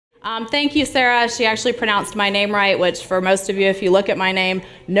Thank you, Sarah. She actually pronounced my name right, which for most of you, if you look at my name,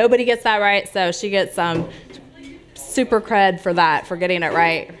 nobody gets that right, so she gets some super cred for that, for getting it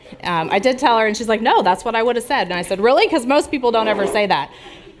right. I did tell her, and she's like, no, that's what I would have said. And I said, really? Because most people don't ever say that.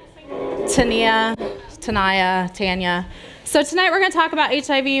 Tania. So tonight we're going to talk about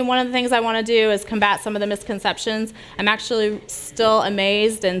HIV, and one of the things I want to do is combat some of the misconceptions. I'm actually still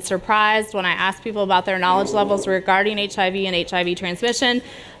amazed and surprised when I ask people about their knowledge levels regarding HIV and HIV transmission,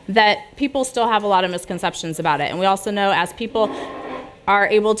 that people still have a lot of misconceptions about it. And we also know as people are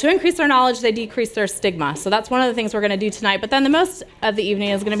able to increase their knowledge, they decrease their stigma. So that's one of the things we're going to do tonight. But then the most of the evening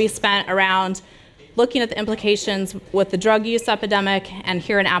is going to be spent around looking at the implications with the drug use epidemic, and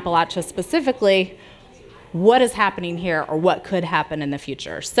here in Appalachia specifically, what is happening here or what could happen in the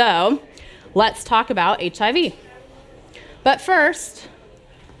future. So let's talk about HIV. But first,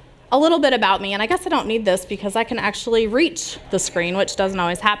 a little bit about me, and I guess I don't need this because I can actually reach the screen, which doesn't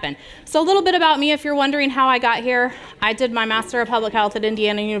always happen. So a little bit about me, if you're wondering how I got here. I did my Master of Public Health at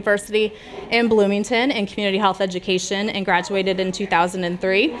Indiana University in Bloomington in community health education and graduated in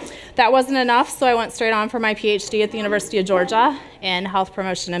 2003. That wasn't enough, so I went straight on for my PhD at the University of Georgia in health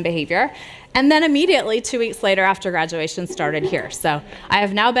promotion and behavior. And then immediately, 2 weeks later after graduation, started here. So I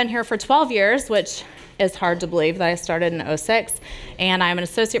have now been here for 12 years, which is hard to believe that I started in '06, and I'm an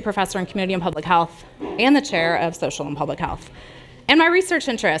associate professor in community and public health and the chair of social and public health. And my research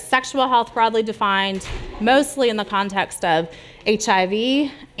interests, sexual health broadly defined, mostly in the context of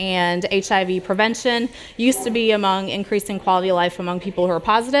HIV and HIV prevention, used to be among increasing quality of life among people who are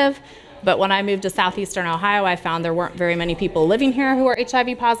positive. But when I moved to southeastern Ohio, I found there weren't very many people living here who were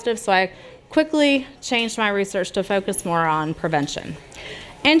HIV positive, so I quickly changed my research to focus more on prevention.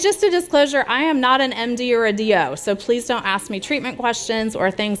 And just a disclosure, I am not an MD or a DO, so please don't ask me treatment questions or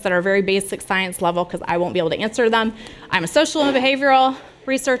things that are very basic science level because I won't be able to answer them. I'm a social and behavioral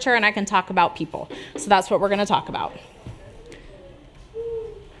researcher, and I can talk about people. So that's what we're going to talk about.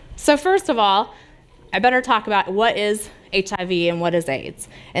 So first of all, I better talk about what is HIV and what is AIDS.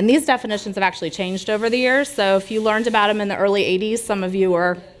 And these definitions have actually changed over the years, so if you learned about them in the early 80s, some of you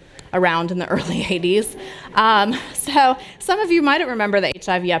were around in the early 80s. So some of you might remember the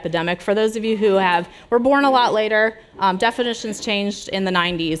HIV epidemic. For those of you who were born a lot later, definitions changed in the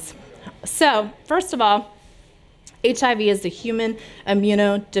 90s. So first of all, HIV is the human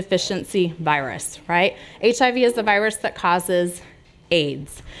immunodeficiency virus, right? HIV is the virus that causes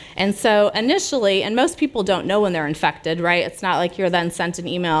AIDS. And so initially, and most people don't know when they're infected, right? It's not like you're then sent an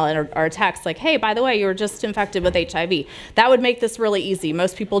email or a text like, hey, by the way, you were just infected with HIV. That would make this really easy.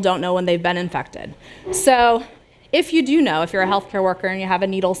 Most people don't know when they've been infected. So if you do know, if you're a healthcare worker and you have a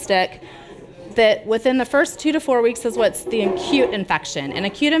needle stick, that within the first 2 to 4 weeks is what's the acute infection. And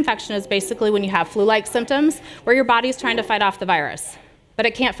acute infection is basically when you have flu-like symptoms where your body's trying to fight off the virus, but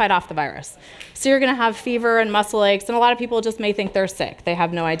it can't fight off the virus. So you're going to have fever and muscle aches, and a lot of people just may think they're sick. They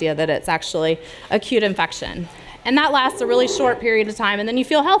have no idea that it's actually acute infection. And that lasts a really short period of time, and then you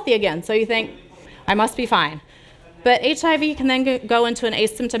feel healthy again. So you think, I must be fine. But HIV can then go into an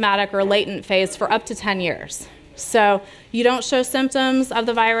asymptomatic or latent phase for up to 10 years. So you don't show symptoms of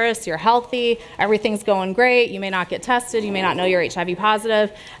the virus, you're healthy, everything's going great, you may not get tested, you may not know you're HIV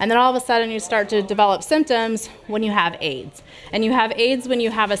positive, and then all of a sudden you start to develop symptoms when you have AIDS. And you have AIDS when you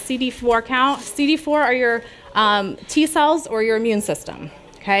have a CD4 count. CD4 are your T cells or your immune system.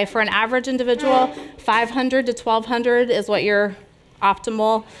 Okay? For an average individual, 500 to 1200 is what your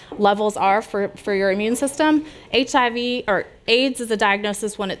optimal levels are for your immune system. HIV or AIDS is a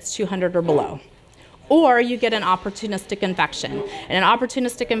diagnosis when it's 200 or below. Or you get an opportunistic infection. And an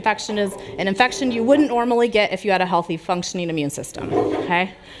opportunistic infection is an infection you wouldn't normally get if you had a healthy, functioning immune system,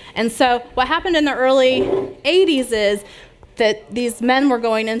 okay? And so what happened in the early 80s is that these men were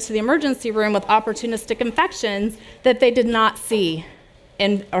going into the emergency room with opportunistic infections that they did not see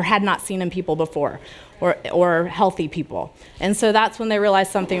or had not seen in people before, or healthy people. And so that's when they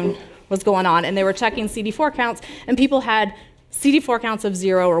realized something was going on, and they were checking CD4 counts, and people had CD4 counts of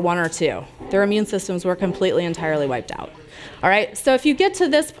 0 or 1 or 2. Their immune systems were completely, entirely wiped out. All right, so if you get to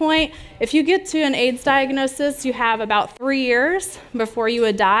this point, if you get to an AIDS diagnosis, you have about 3 years before you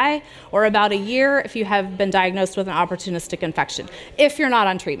would die, or about a year if you have been diagnosed with an opportunistic infection, if you're not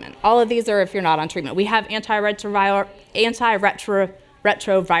on treatment. All of these are if you're not on treatment. We have antiretrovirals,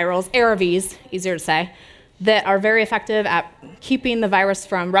 ARVs, easier to say, that are very effective at keeping the virus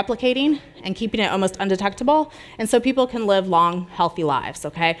from replicating and keeping it almost undetectable. And so people can live long, healthy lives,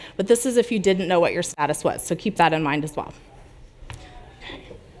 okay? But this is if you didn't know what your status was, so keep that in mind as well.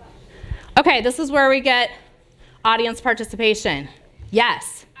 Okay, this is where we get audience participation.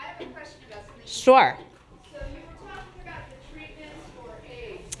 Yes? I have a question about something. Sure. So you were talking about the treatments for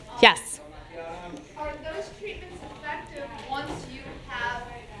AIDS. Yes. Are those treatments effective once you have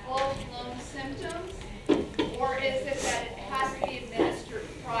full-blown symptoms, or is it that it has to be administered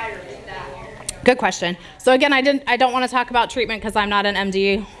prior to that? Good question. So again, I don't want to talk about treatment because I'm not an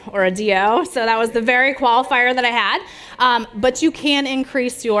MD or a DO, so that was the very qualifier that I had. But you can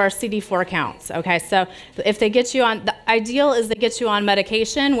increase your CD4 counts. Okay, so if they get you on, the ideal is they get you on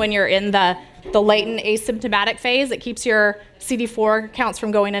medication when you're in the latent asymptomatic phase. It keeps your CD4 counts from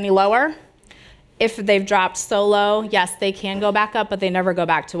going any lower. If they've dropped so low, yes, they can go back up, but they never go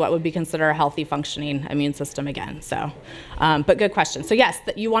back to what would be considered a healthy functioning immune system again. So, but good question. So yes,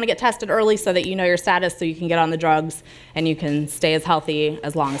 you want to get tested early so that you know your status so you can get on the drugs and you can stay as healthy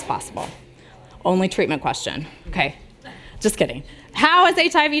as long as possible. Only treatment question. Okay, just kidding. How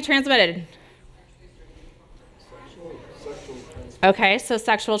is HIV transmitted? Okay, so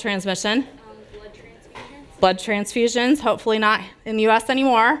sexual transmission. Blood transfusions, hopefully not in the US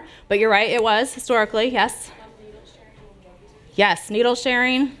anymore, but you're right, it was historically, yes. Yes, needle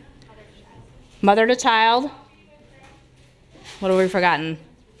sharing, mother to child. What have we forgotten?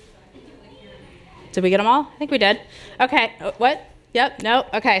 Did we get them all? I think we did. Okay, what? Yep, no,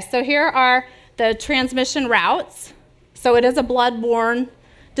 okay, so here are the transmission routes. So it is a blood-borne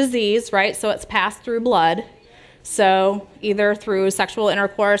disease, right? So it's passed through blood. So either through sexual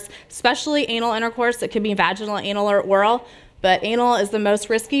intercourse, especially anal intercourse, it could be vaginal, anal, or oral, but anal is the most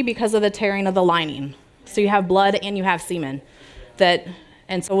risky because of the tearing of the lining. So you have blood and you have semen.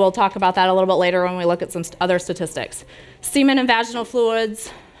 And so we'll talk about that a little bit later when we look at some other statistics. Semen and vaginal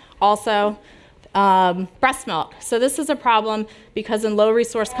fluids, also breast milk. So this is a problem because in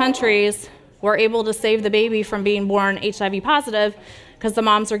low-resource countries, we're able to save the baby from being born HIV positive because the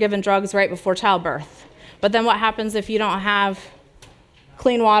moms are given drugs right before childbirth. But then what happens if you don't have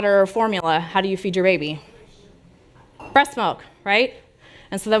clean water or formula? How do you feed your baby? Breast milk, right?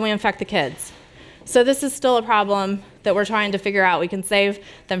 And so then we infect the kids. So this is still a problem that we're trying to figure out. We can save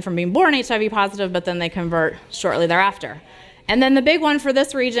them from being born HIV positive, but then they convert shortly thereafter. And then the big one for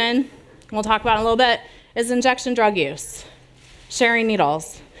this region, we'll talk about in a little bit, is injection drug use, sharing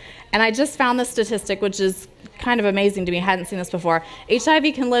needles. And I just found this statistic, which is kind of amazing to me. I hadn't seen this before.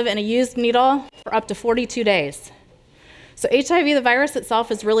 HIV can live in a used needle for up to 42 days. So HIV, the virus itself,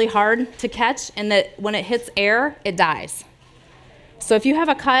 is really hard to catch, and that when it hits air, it dies. So if you have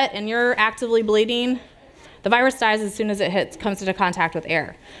a cut and you're actively bleeding, the virus dies as soon as it comes into contact with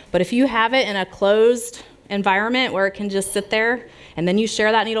air. But if you have it in a closed environment where it can just sit there, and then you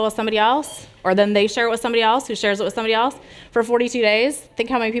share that needle with somebody else, or then they share it with somebody else who shares it with somebody else for 42 days, think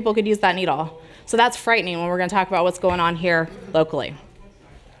how many people could use that needle. So that's frightening when we're going to talk about what's going on here locally.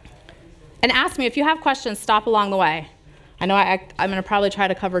 And ask me, if you have questions, stop along the way. I know I'm going to probably try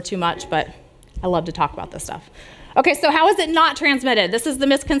to cover too much, but I love to talk about this stuff. Okay, so how is it not transmitted? This is the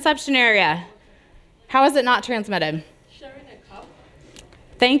misconception area. How is it not transmitted? Sharing a cup.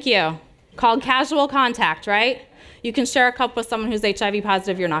 Thank you. Called casual contact, right? You can share a cup with someone who's HIV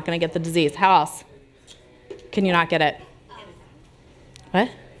positive, you're not going to get the disease. How else can you not get it? What?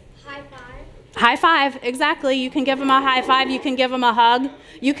 High five. High five, exactly. You can give them a high five, you can give them a hug,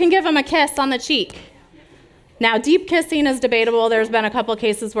 you can give them a kiss on the cheek. Now, deep kissing is debatable. There's been a couple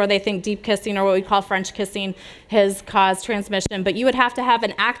cases where they think deep kissing, or what we call French kissing, has caused transmission, but you would have to have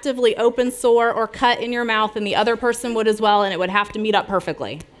an actively open sore or cut in your mouth, and the other person would as well, and it would have to meet up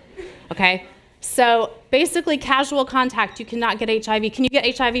perfectly, okay? So basically, casual contact, you cannot get HIV. Can you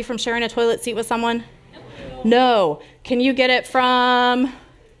get HIV from sharing a toilet seat with someone? No. Can you get it from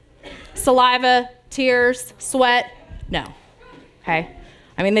saliva, tears, sweat? No, okay?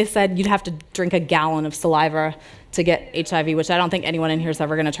 I mean, they said you'd have to drink a gallon of saliva to get HIV, which I don't think anyone in here is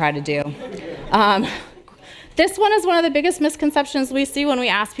ever going to try to do. This one is one of the biggest misconceptions we see when we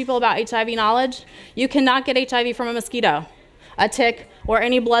ask people about HIV knowledge. You cannot get HIV from a mosquito, a tick, or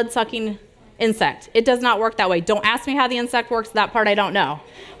any blood-sucking insect. It does not work that way. Don't ask me how the insect works. That part I don't know.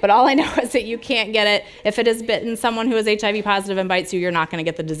 But all I know is that you can't get it. If it has bitten someone who is HIV positive and bites you, you're not going to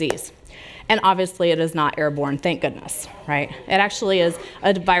get the disease. And obviously, it is not airborne, thank goodness, right? It actually is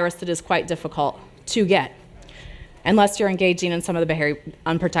a virus that is quite difficult to get, unless you're engaging in some of the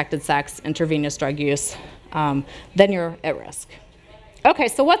unprotected sex, intravenous drug use, then you're at risk. Okay,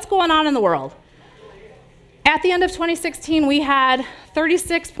 so what's going on in the world? At the end of 2016, we had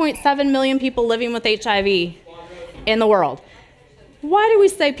 36.7 million people living with HIV in the world. Why do we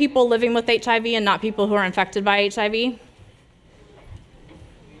say people living with HIV and not people who are infected by HIV?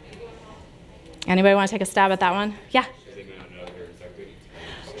 Anybody want to take a stab at that one? Yeah? They may not know they're infected,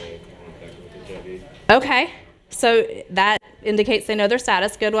 so they're infected with HIV. Okay, so that indicates they know their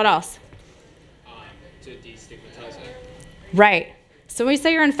status. Good, what else? To destigmatize it. Right. So So when we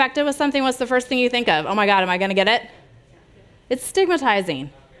say you're infected with something, what's the first thing you think of? Oh my God, am I going to get it? It's stigmatizing.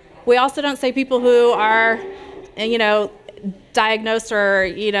 We also don't say people who are, diagnosed or,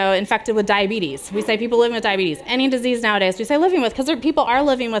 infected with diabetes. We say people living with diabetes. Any disease nowadays, we say living with, because people are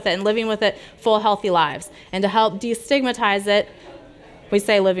living with it and living with it full, healthy lives. And to help destigmatize it, we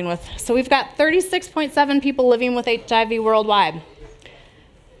say living with. So we've got 36.7 people living with HIV worldwide.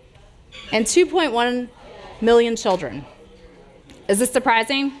 And 2.1 million children. Is this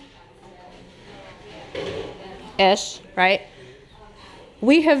surprising? Ish, right?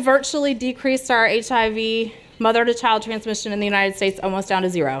 We have virtually decreased our HIV mother-to-child transmission in the United States almost down to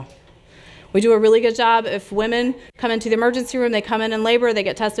 0. We do a really good job. If women come into the emergency room, they come in labor, they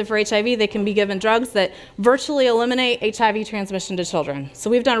get tested for HIV, they can be given drugs that virtually eliminate HIV transmission to children. So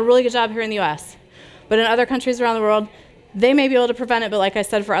we've done a really good job here in the US. But in other countries around the world, they may be able to prevent it, but like I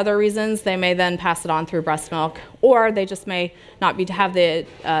said, for other reasons, they may then pass it on through breast milk, or they just may not have the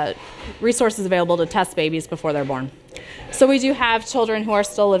resources available to test babies before they're born. So we do have children who are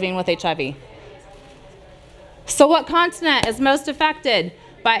still living with HIV. So what continent is most affected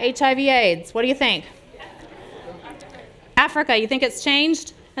by HIV/AIDS? What do you think? Africa. You think it's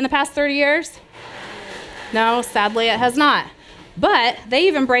changed in the past 30 years? No, sadly it has not. But they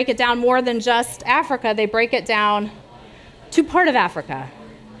even break it down more than just Africa. They break it down to part of Africa,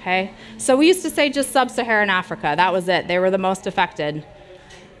 okay? So we used to say just sub-Saharan Africa. That was it. They were the most affected.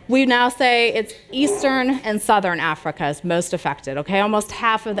 We now say it's Eastern and Southern Africa is most affected, okay? Almost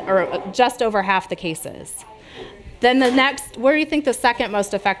half of or just over half the cases. Then the next, where do you think the second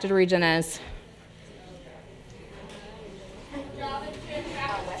most affected region is?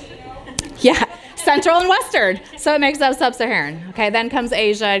 Yeah, Central and Western. So it makes up sub-Saharan. Okay, then comes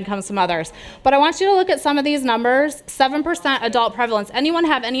Asia and comes some others. But I want you to look at some of these numbers. 7% adult prevalence. Anyone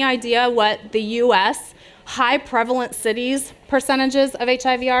have any idea what the U.S. high prevalent cities percentages of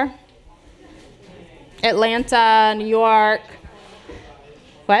HIV are? Atlanta, New York.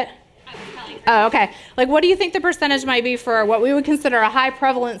 What? Oh, okay. Like, what do you think the percentage might be for what we would consider a high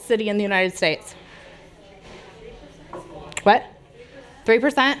prevalent city in the United States? What?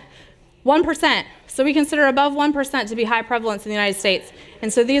 3%? 1%. So we consider above 1% to be high prevalence in the United States.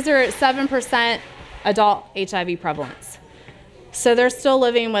 And so these are 7% adult HIV prevalence. So they're still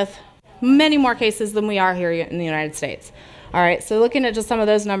living with many more cases than we are here in the United States. All right, so looking at just some of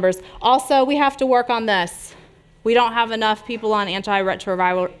those numbers. Also, we have to work on this. We don't have enough people on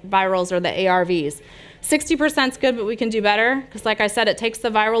antiretrovirals or the ARVs. 60% is good, but we can do better because, like I said, it takes the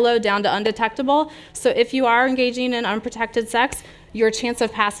viral load down to undetectable. So if you are engaging in unprotected sex, your chance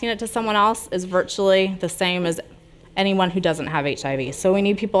of passing it to someone else is virtually the same as anyone who doesn't have HIV. So we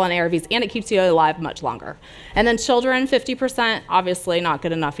need people on ARVs, and it keeps you alive much longer. And then children, 50%, obviously not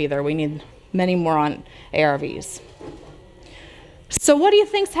good enough either. We need many more on ARVs. So what do you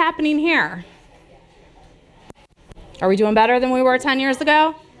think's happening here? Are we doing better than we were 10 years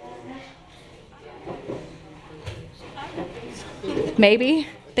ago? Maybe.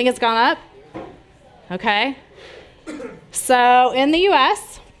 Think it's gone up? Okay. So in the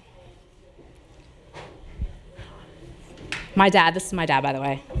US, this is my dad, by the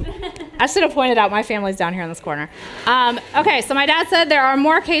way. I should have pointed out my family's down here in this corner. Okay, so my dad said there are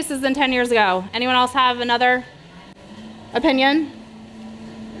more cases than 10 years ago. Anyone else have another opinion?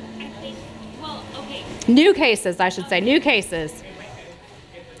 New cases, I should say, new cases.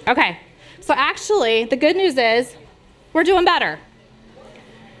 Okay, so actually, the good news is we're doing better.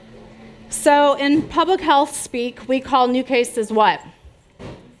 So in public health speak, we call new cases what?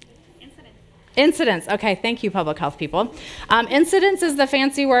 Incidence. Okay, thank you, public health people. Incidence is the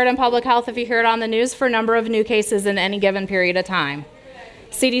fancy word in public health, if you hear it on the news, for number of new cases in any given period of time.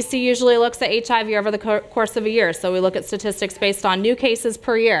 CDC usually looks at HIV over the course of a year, so we look at statistics based on new cases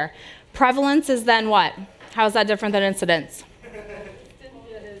per year. Prevalence is then what? How is that different than incidence?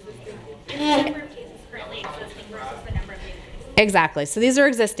 Exactly. So these are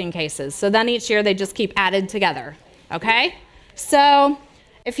existing cases. So then each year they just keep added together. Okay? So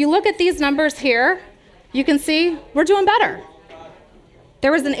if you look at these numbers here, you can see we're doing better.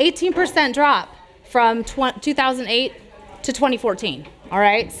 There was an 18% drop from 2008 to 2014. All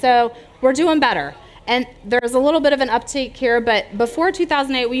right? So we're doing better. And there's a little bit of an uptake here, but before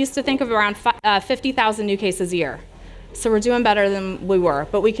 2008, we used to think of around 50,000 new cases a year. So we're doing better than we were,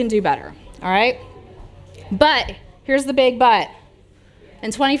 but we can do better, all right? But here's the big but.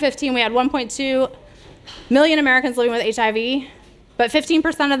 In 2015, we had 1.2 million Americans living with HIV, but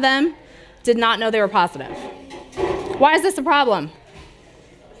 15% of them did not know they were positive. Why is this a problem?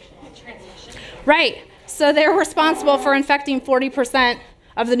 Right, so they're responsible for infecting 40%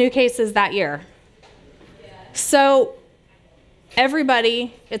 of the new cases that year. So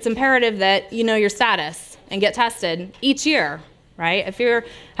everybody, it's imperative that you know your status and get tested each year, right? If you're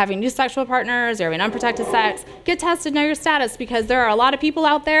having new sexual partners or having unprotected sex, get tested, know your status, because there are a lot of people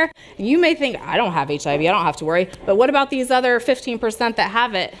out there, and you may think, I don't have HIV, I don't have to worry, but what about these other 15% that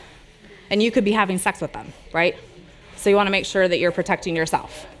have it, and you could be having sex with them, right? So you want to make sure that you're protecting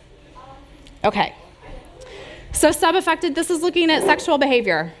yourself. Okay. So sub-affected, this is looking at sexual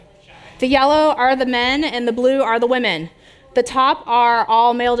behavior. The yellow are the men and the blue are the women. The top are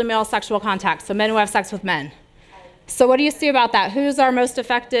all male-to-male sexual contacts, so men who have sex with men. So what do you see about that? Who's our most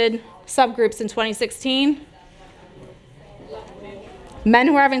affected subgroups in 2016? Men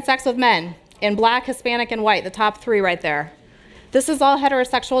who are having sex with men, in black, Hispanic, and white, the top three right there. This is all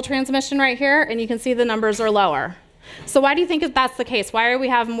heterosexual transmission right here, and you can see the numbers are lower. So why do you think that's the case? Why do we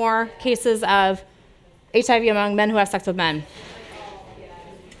have more cases of HIV among men who have sex with men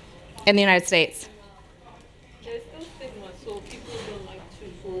in the United States? There's still stigma, so people don't like to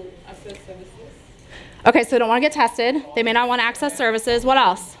go access services. Okay, so they don't want to get tested. They may not want to access services. What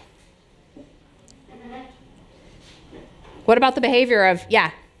else? What about the behavior of,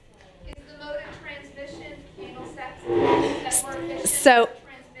 yeah? Is the mode of transmission anal sex that more efficient So, for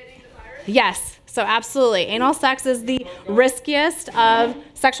transmitting the virus? yes. So absolutely. Anal sex is the riskiest of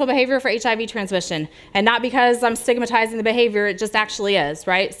sexual behavior for HIV transmission. And not because I'm stigmatizing the behavior, it just actually is,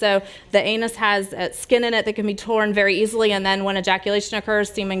 right? So the anus has skin in it that can be torn very easily, and then when ejaculation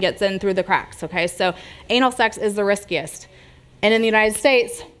occurs, semen gets in through the cracks, okay? So anal sex is the riskiest. And in the United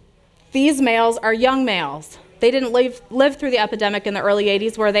States, these males are young males. They didn't live through the epidemic in the early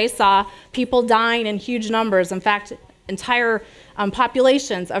 80s where they saw people dying in huge numbers. In fact, entire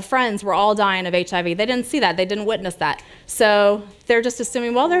populations of friends were all dying of HIV. They didn't see that. They didn't witness that. So they're just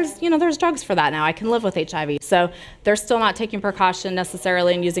assuming, well, there's drugs for that now. I can live with HIV. So they're still not taking precaution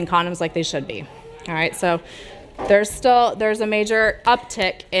necessarily and using condoms like they should be. All right. So there's a major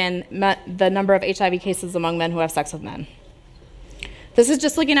uptick in the number of HIV cases among men who have sex with men. This is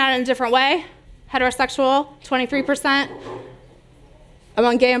just looking at it in a different way. Heterosexual, 23%.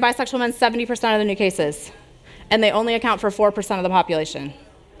 Among gay and bisexual men, 70% of the new cases. And they only account for 4% of the population.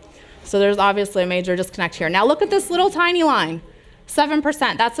 So there's obviously a major disconnect here. Now look at this little tiny line,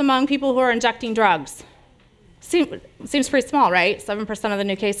 7%. That's among people who are injecting drugs. Seems pretty small, right? 7% of the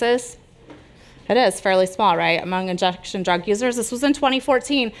new cases. It is fairly small, right, among injection drug users. This was in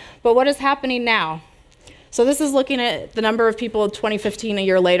 2014, but what is happening now? So this is looking at the number of people in 2015, a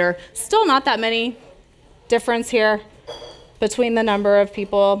year later. Still not that many difference here between the number of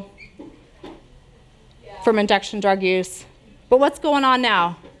people from injection drug use. But what's going on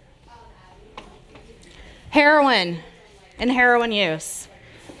now? Heroin and heroin use.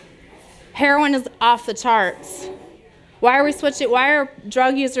 Heroin is off the charts. Why are we switching? Why are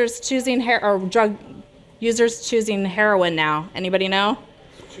drug users choosing choosing heroin now? Anybody know?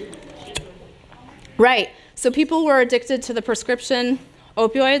 Right. So people were addicted to the prescription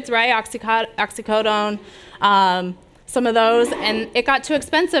opioids, right? Oxycodone, some of those, and it got too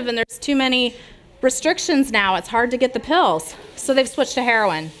expensive, and there's too many restrictions now. It's hard to get the pills, so they've switched to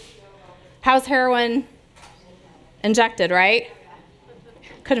heroin. How's heroin injected, right?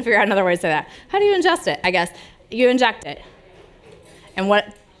 Couldn't figure out another way to say that. How do you ingest it? I guess you inject it. And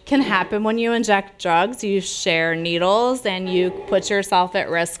what can happen when you inject drugs? You share needles and you put yourself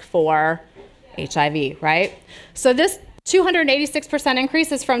at risk for HIV, right? So this 286%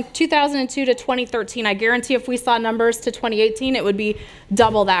 increase is from 2002 to 2013. I guarantee if we saw numbers to 2018, it would be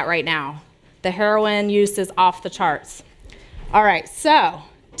double that right now. The heroin use is off the charts. All right, so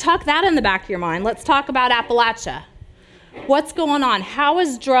tuck that in the back of your mind. Let's talk about Appalachia. What's going on? How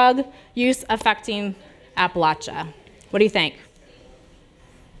is drug use affecting Appalachia? What do you think?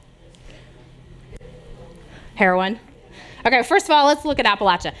 Heroin? Okay, first of all, let's look at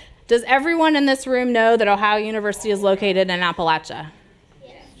Appalachia. Does everyone in this room know that Ohio University is located in Appalachia?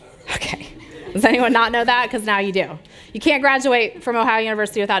 Yes. Okay. Does anyone not know that? Because now you do. You can't graduate from Ohio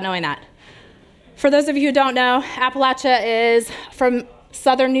University without knowing that. For those of you who don't know, Appalachia is from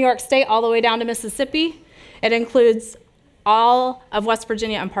southern New York State all the way down to Mississippi. It includes all of West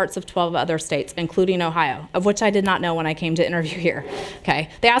Virginia and parts of 12 other states, including Ohio, of which I did not know when I came to interview here. Okay.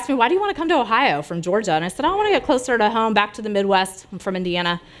 They asked me, why do you want to come to Ohio from Georgia? And I said, I want to get closer to home, back to the Midwest. I'm from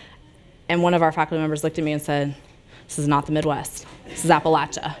Indiana. And one of our faculty members looked at me and said, this is not the Midwest. This is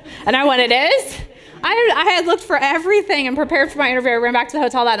Appalachia. And I went, it is? I had looked for everything and prepared for my interview. I ran back to the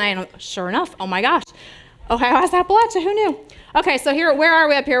hotel that night, and sure enough, oh my gosh, Ohio has Appalachia. Who knew? Okay, so here, where are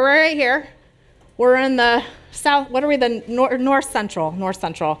we up here? We're right here. We're in the south, what are we, the north central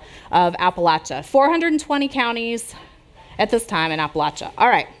of Appalachia. 420 counties at this time in Appalachia. All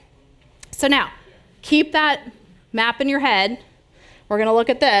right, so now, keep that map in your head. we're going to look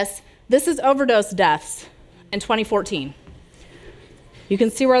at this. This is overdose deaths in 2014. You can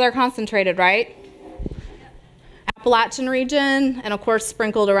see where they're concentrated, right? Appalachian region, and of course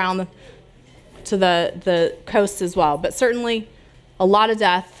sprinkled around to the coast as well. But certainly a lot of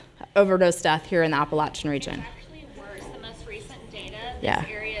overdose death here in the Appalachian region. It's actually worse. The most recent data, this Yeah.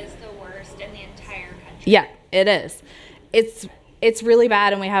 area is the worst in the entire country. Yeah, it is. It's really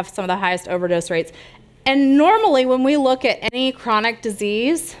bad, and we have some of the highest overdose rates. And normally when we look at any chronic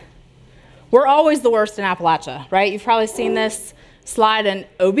disease, we're always the worst in Appalachia, right? You've probably seen this slide in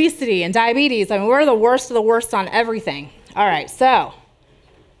obesity and diabetes. I mean, we're the worst of the worst on everything. All right, so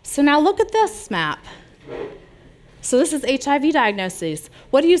now look at this map. So this is HIV diagnoses.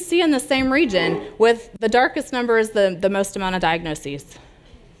 What do you see in the same region with the darkest number is the most amount of diagnoses?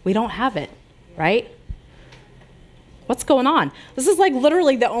 We don't have it, right? What's going on? This is like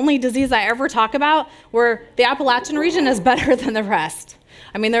literally the only disease I ever talk about where the Appalachian region is better than the rest.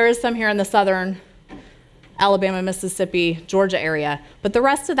 I mean, there is some here in the southern Alabama, Mississippi, Georgia area, but the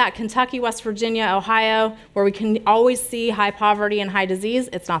rest of that, Kentucky, West Virginia, Ohio, where we can always see high poverty and high disease,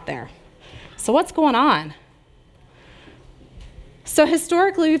 it's not there. So what's going on? So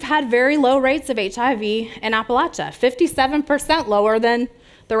historically, we've had very low rates of HIV in Appalachia, 57% lower than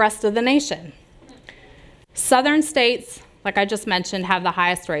the rest of the nation. Southern states, like I just mentioned, have the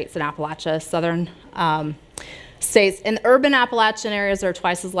highest rates in Appalachia. Southern states in urban Appalachian areas are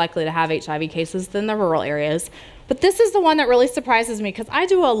twice as likely to have HIV cases than the rural areas. But this is the one that really surprises me because I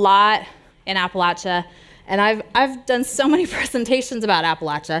do a lot in Appalachia, and I've done so many presentations about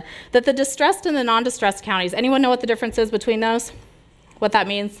Appalachia that the distressed and the non-distressed counties, anyone know what the difference is between those? What that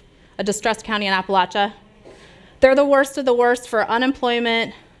means? A distressed county in Appalachia? They're the worst of the worst for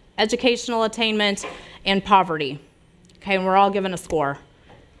unemployment, educational attainment, and poverty. Okay, and we're all given a score.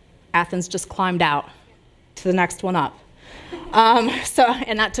 Athens just climbed out to the next one up. And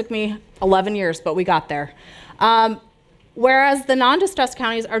that took me 11 years, but we got there. Whereas the non-distressed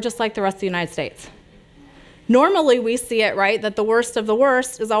counties are just like the rest of the United States. Normally we see it, right, that the worst of the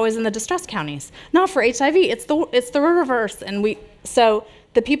worst is always in the distressed counties. Not for HIV, it's the reverse. And so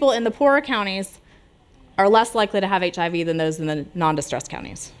the people in the poorer counties are less likely to have HIV than those in the non-distressed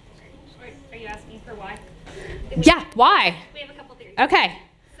counties. Are you asking for why? Yeah, why? We have a couple theories. Okay.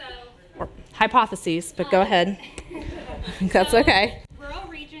 So, Or hypotheses, but go ahead. That's okay. Rural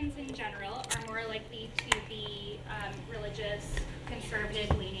regions in general are more likely to be religious,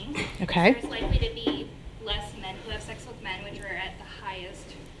 conservative leaning. Okay. There's likely to be less men who have sex with men, which are at the highest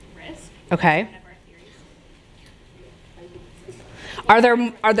risk. Okay. That's one of our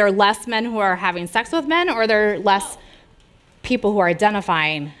theories. Are there less men who are having sex with men, or are there less people who are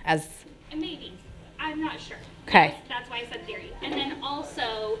identifying as? Maybe. I'm not sure. Okay. That's why I said theory. And then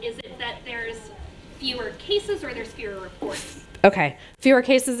also, is it that there's fewer cases or there's fewer reports? Okay. Fewer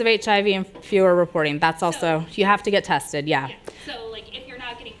cases of HIV and fewer reporting. That's also, you have to get tested, yeah. So, like, if you're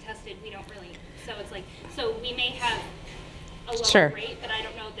not getting tested, we don't really, so it's like, so we may have a lower Sure. rate, but I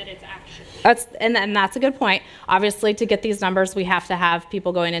don't know that it's actually. And that's a good point. Obviously, to get these numbers, we have to have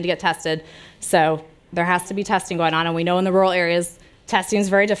people going in to get tested. So there has to be testing going on. And we know in the rural areas, testing is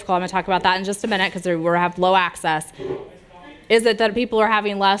very difficult. I'm going to talk about that in just a minute because we have low access. Is it that people are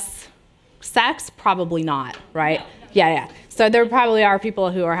having less sex? Probably not, right? No. Yeah. So there probably are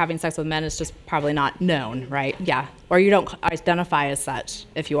people who are having sex with men. It's just probably not known, right? Yeah. Or you don't identify as such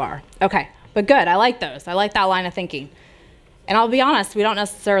if you are. Okay. But good. I like those. I like that line of thinking. And I'll be honest, we don't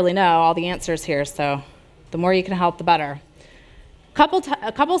necessarily know all the answers here, so the more you can help, the better.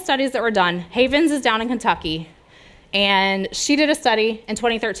 A couple studies that were done. Havens is down in Kentucky, and she did a study in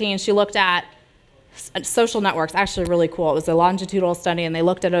 2013. She looked at social networks, actually really cool. It was a longitudinal study, and they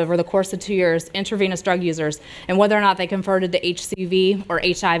looked at over the course of 2 years intravenous drug users and whether or not they converted to HCV or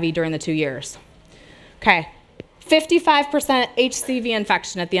HIV during the 2 years. Okay, 55% HCV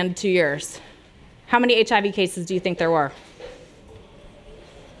infection at the end of 2 years. How many HIV cases do you think there were?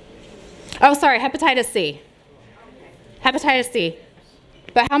 Oh, sorry, hepatitis C. Hepatitis C.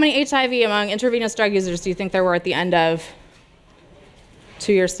 But how many HIV among intravenous drug users do you think there were at the end of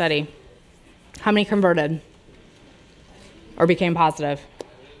 2-year study? How many converted or became positive?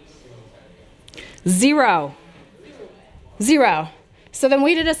 0. 0. So then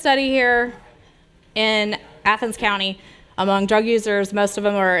we did a study here in Athens County among drug users. Most of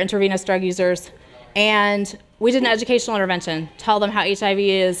them were intravenous drug users. And we did an educational intervention, tell them how HIV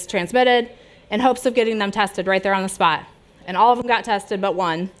is transmitted in hopes of getting them tested right there on the spot. And all of them got tested but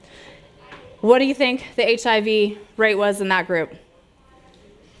one. What do you think the HIV rate was in that group?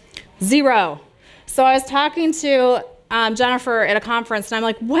 0. So I was talking to Jennifer at a conference, and I'm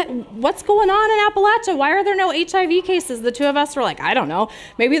like, what's going on in Appalachia? Why are there no HIV cases? The two of us were like, I don't know.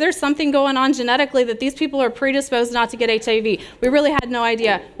 Maybe there's something going on genetically that these people are predisposed not to get HIV. We really had no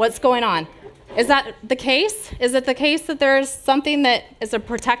idea what's going on. Is that the case? Is it the case that there's something that is a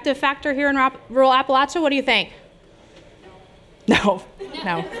protective factor here in rural Appalachia? What do you think? No,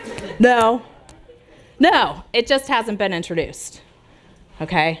 no, no, no. It just hasn't been introduced,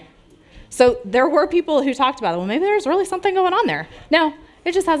 okay? So there were people who talked about it. Well, maybe there's really something going on there. No,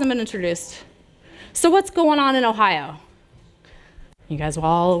 it just hasn't been introduced. So what's going on in Ohio? You guys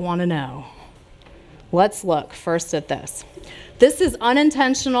all want to know. Let's look first at this. This is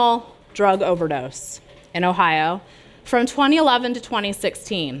unintentional drug overdose in Ohio from 2011 to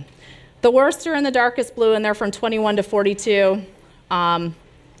 2016. The worst are in the darkest blue, and they're from 21 to 42.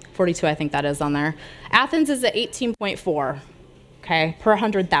 42, I think that is on there. Athens is at 18.4. Okay, per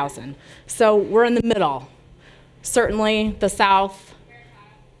 100,000. So we're in the middle. Certainly the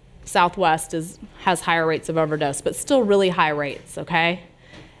Southwest has higher rates of overdose, but still really high rates, okay?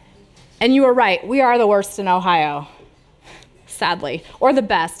 And you were right, we are the worst in Ohio, sadly, or the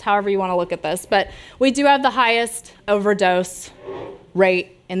best, however you want to look at this. But we do have the highest overdose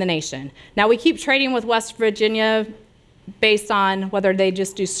rate in the nation. Now we keep trading with West Virginia based on whether they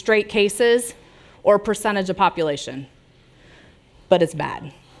just do straight cases or percentage of population. But it's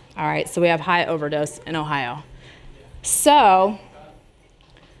bad. All right, so we have high overdose in Ohio. So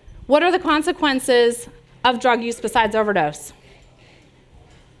what are the consequences of drug use besides overdose?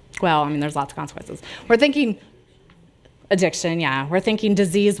 Well, I mean, there's lots of consequences. We're thinking addiction, yeah. We're thinking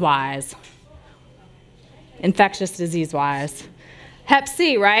disease-wise, infectious disease-wise. Hep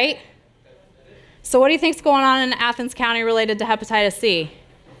C, right? So what do you think's going on in Athens County related to hepatitis C?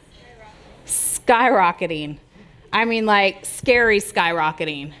 Skyrocketing. I mean, like, scary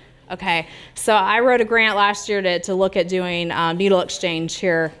skyrocketing, okay? So I wrote a grant last year to look at doing needle exchange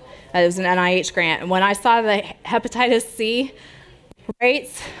here. It was an NIH grant. And when I saw the hepatitis C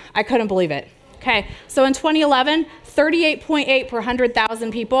rates, I couldn't believe it. Okay, so in 2011, 38.8 per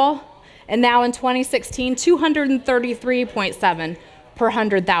 100,000 people. And now in 2016, 233.7 per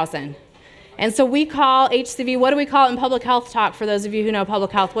 100,000. And so we call HCV, what do we call it in public health talk for those of you who know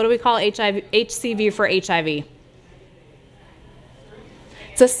public health? What do we call HCV for HIV?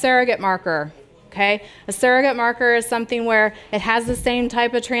 It's a surrogate marker, okay? A surrogate marker is something where it has the same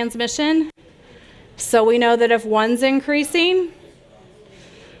type of transmission. So we know that if one's increasing,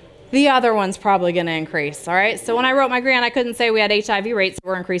 the other one's probably going to increase, all right? So when I wrote my grant, I couldn't say we had HIV rates that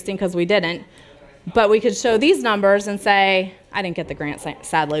were increasing because we didn't. But we could show these numbers and say, I didn't get the grant,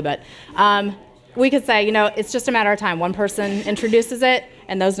 sadly, but we could say, you know, it's just a matter of time. One person introduces it,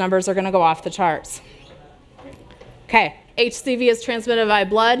 and those numbers are going to go off the charts. Okay. HCV is transmitted by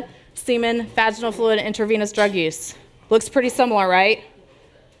blood, semen, vaginal fluid, and intravenous drug use. Looks pretty similar, right,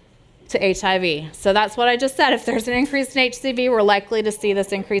 to HIV. So that's what I just said. If there's an increase in HCV, we're likely to see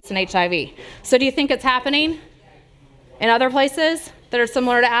this increase in HIV. So do you think it's happening in other places that are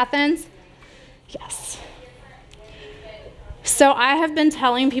similar to Athens? Yes. So I have been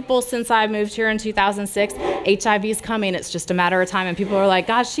telling people since I moved here in 2006, HIV is coming, it's just a matter of time. And people are like,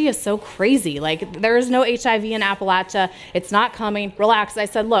 gosh, she is so crazy. Like, there is no HIV in Appalachia. It's not coming. Relax. I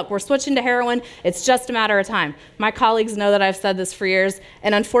said, look, we're switching to heroin. It's just a matter of time. My colleagues know that I've said this for years,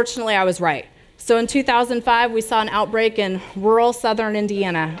 and unfortunately, I was right. So in 2005, we saw an outbreak in rural southern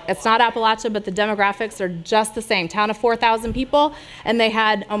Indiana. It's not Appalachia, but the demographics are just the same. Town of 4,000 people, and they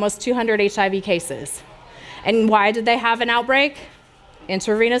had almost 200 HIV cases. And why did they have an outbreak?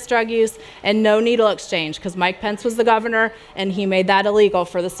 Intravenous drug use and no needle exchange, because Mike Pence was the governor and he made that illegal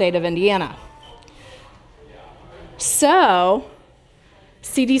for the state of Indiana. So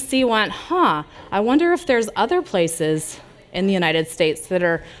CDC went, I wonder if there's other places in the United States that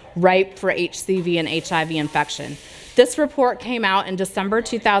are ripe for HCV and HIV infection. This report came out in December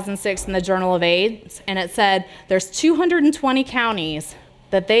 2006 in the Journal of AIDS, and it said there's 220 counties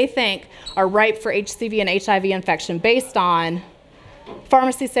that they think are ripe for HCV and HIV infection based on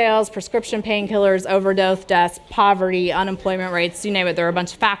pharmacy sales, prescription painkillers, overdose deaths, poverty, unemployment rates, you name it, there are a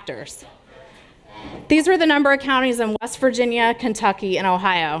bunch of factors. These were the number of counties in West Virginia, Kentucky, and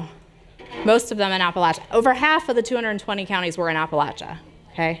Ohio, most of them in Appalachia. Over half of the 220 counties were in Appalachia,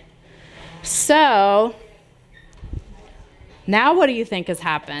 okay? So now what do you think has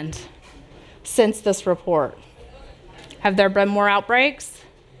happened since this report? Have there been more outbreaks?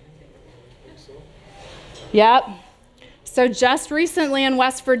 Yep. So just recently in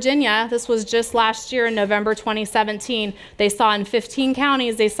West Virginia, this was just last year in November 2017, they saw in 15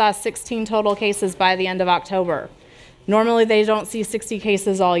 counties, they saw 16 total cases by the end of October. Normally they don't see 60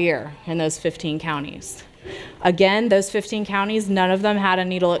 cases all year in those 15 counties. Again, those 15 counties, none of them had a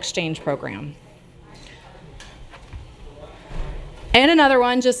needle exchange program. And another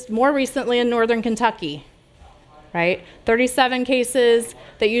one just more recently in northern Kentucky, right? 37 cases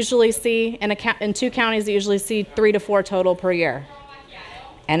that usually see, in 2 counties that usually see 3 to 4 total per year.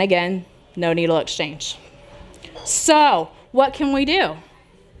 And again, no needle exchange. So what can we do?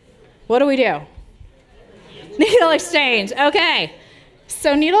 What do we do? Needle exchange, okay.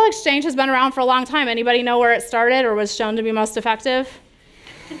 So needle exchange has been around for a long time. Anybody know where it started or was shown to be most effective?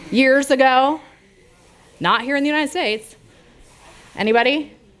 Years ago. Not here in the United States.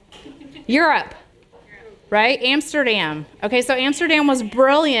 Anybody? Europe, right? Amsterdam. Okay, so Amsterdam was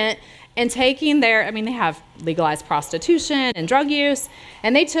brilliant in taking their, I mean, they have legalized prostitution and drug use,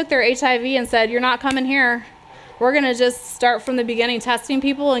 and they took their HIV and said, you're not coming here. We're going to just start from the beginning testing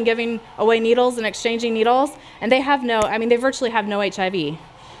people and giving away needles and exchanging needles. And they have no, I mean, they virtually have no HIV in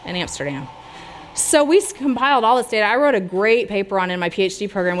Amsterdam. So we compiled all this data. I wrote a great paper on it in my PhD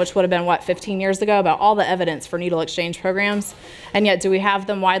program, which would have been, what, 15 years ago, about all the evidence for needle exchange programs. And yet, do we have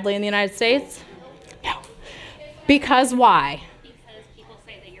them widely in the United States? No. Because why? Because people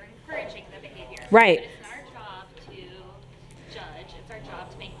say that you're encouraging the behavior. Right. But it's not our job to judge. It's our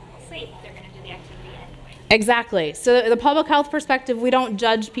job to make people safe. They're going to do the activity anyway. Exactly. So the public health perspective, we don't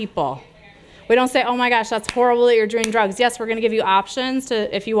judge people. We don't say, oh my gosh, that's horrible that you're doing drugs. Yes, we're going to give you options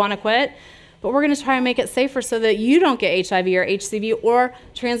to if you want to quit. But we're going to try and make it safer so that you don't get HIV or HCV or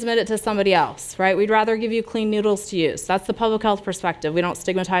transmit it to somebody else, right? We'd rather give you clean needles to use. That's the public health perspective. We don't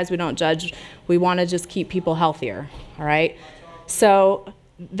stigmatize, we don't judge. We want to just keep people healthier, all right? So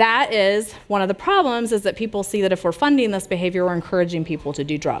that is one of the problems, is that people see that if we're funding this behavior, we're encouraging people to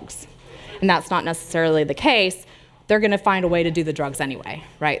do drugs. And that's not necessarily the case. They're going to find a way to do the drugs anyway,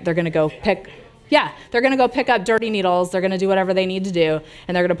 right? They're going to go pick up dirty needles, they're going to do whatever they need to do,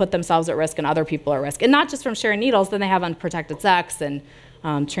 and they're going to put themselves at risk and other people at risk. And not just from sharing needles, then they have unprotected sex, and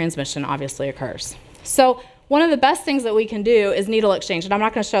transmission obviously occurs. So one of the best things that we can do is needle exchange. And I'm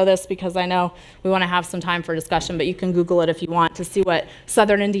not going to show this because I know we want to have some time for discussion, but you can Google it if you want to see what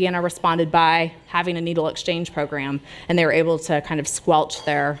Southern Indiana responded by having a needle exchange program, and they were able to kind of squelch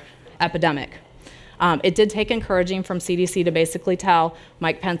their epidemic. It did take encouraging from CDC to basically tell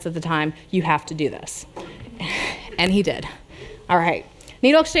Mike Pence at the time, you have to do this. And he did. All right.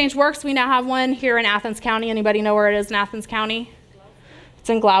 Needle exchange works. We now have one here in Athens County. Anybody know where it is in Athens County?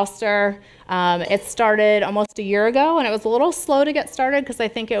 It's in Gloucester. It started almost a year ago, and it was a little slow to get started because I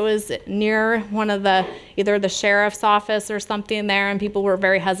think it was near one of the, either the sheriff's office or something there, and people were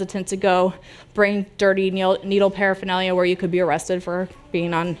very hesitant to go bring dirty needle paraphernalia where you could be arrested for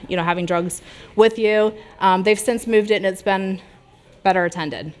being on, having drugs with you. They've since moved it, and it's been better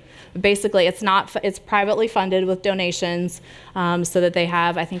attended. Basically, it's privately funded with donations, so that they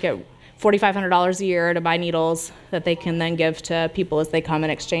have, I think, $4,500 a year to buy needles that they can then give to people as they come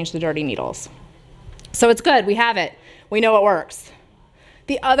and exchange the dirty needles. So it's good, we have it. We know it works.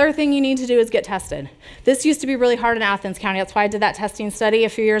 The other thing you need to do is get tested. This used to be really hard in Athens County. That's why I did that testing study a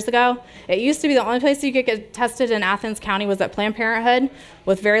few years ago. It used to be the only place you could get tested in Athens County was at Planned Parenthood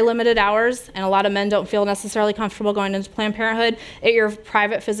with very limited hours, and a lot of men don't feel necessarily comfortable going into Planned Parenthood, at your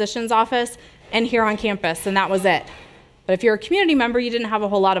private physician's office, and here on campus, and that was it. But if you're a community member, you didn't have a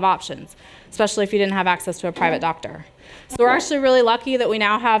whole lot of options, especially if you didn't have access to a private doctor. So we're actually really lucky that we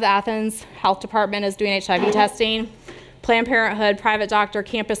now have the Athens Health Department is doing HIV testing, Planned Parenthood, private doctor,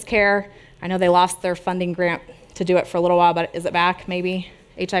 campus care. I know they lost their funding grant to do it for a little while, but is it back maybe?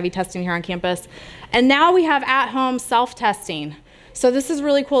 HIV testing here on campus. And now we have at-home self-testing. So this is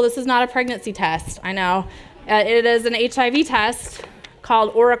really cool. This is not a pregnancy test, I know. It is an HIV test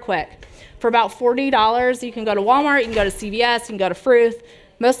called OraQuick. For about $40, you can go to Walmart, you can go to CVS, you can go to Fruth.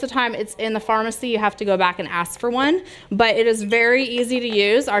 Most of the time it's in the pharmacy, you have to go back and ask for one, but it is very easy to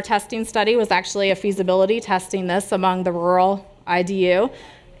use. Our testing study was actually a feasibility testing this among the rural IDU,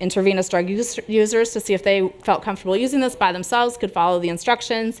 intravenous drug users, to see if they felt comfortable using this by themselves, could follow the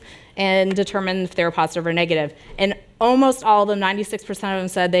instructions, and determine if they were positive or negative. And almost all of them, 96% of them,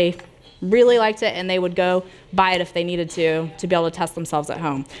 said they really liked it and they would go buy it if they needed to be able to test themselves at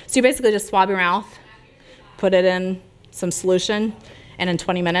home. So you basically just swab your mouth, put it in some solution, and in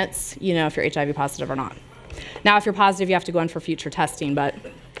 20 minutes, you know if you're HIV positive or not. Now, if you're positive, you have to go in for future testing, but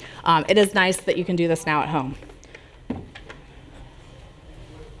it is nice that you can do this now at home.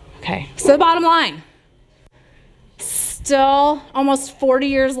 Okay, so the bottom line. Still, almost 40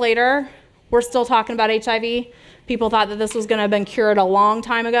 years later, we're still talking about HIV. People thought that this was going to have been cured a long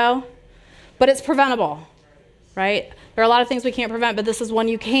time ago, but it's preventable, right? There are a lot of things we can't prevent, but this is one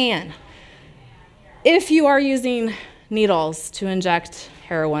you can. If you are using needles to inject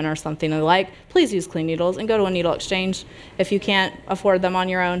heroin or something and like, please use clean needles and go to a needle exchange if you can't afford them on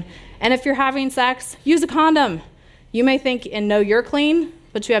your own. And if you're having sex, use a condom. You may think and know you're clean,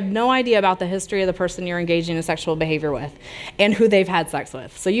 but you have no idea about the history of the person you're engaging in sexual behavior with and who they've had sex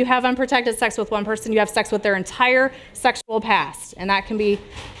with. So you have unprotected sex with one person, you have sex with their entire sexual past, and that can be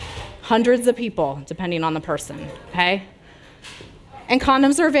hundreds of people depending on the person, okay? And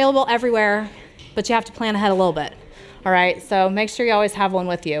condoms are available everywhere, but you have to plan ahead a little bit, all right? So make sure you always have one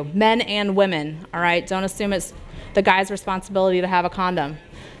with you, men and women, all right? Don't assume it's the guy's responsibility to have a condom.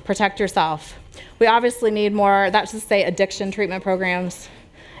 Protect yourself. We obviously need more, that's to say, addiction treatment programs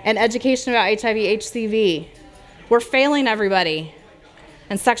and education about HIV, HCV. We're failing everybody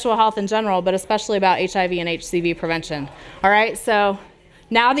and sexual health in general, but especially about HIV and HCV prevention. All right, so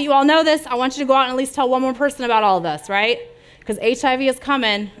now that you all know this, I want you to go out and at least tell one more person about all of this, right? Because HIV is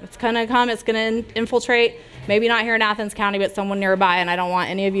coming, it's gonna come, it's gonna infiltrate, maybe not here in Athens County, but someone nearby, and I don't want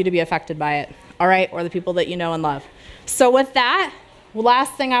any of you to be affected by it, all right? Or the people that you know and love. So with that,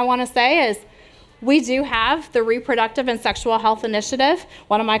 last thing I wanna say is, we do have the Reproductive and Sexual Health Initiative.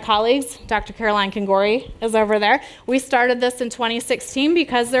 One of my colleagues, Dr. Caroline Kingori, is over there. We started this in 2016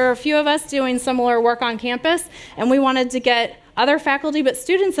 because there are a few of us doing similar work on campus, and we wanted to get other faculty, but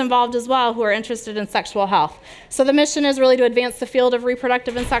students involved as well who are interested in sexual health. So the mission is really to advance the field of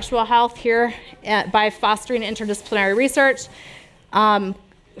reproductive and sexual health here by fostering interdisciplinary research,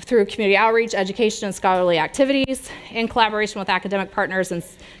 through community outreach, education, and scholarly activities in collaboration with academic partners and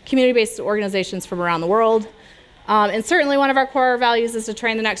community-based organizations from around the world. And certainly one of our core values is to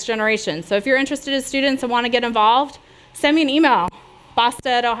train the next generation. So if you're interested as students and want to get involved, send me an email,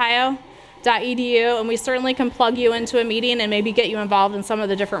 basta@ohio.edu, and we certainly can plug you into a meeting and maybe get you involved in some of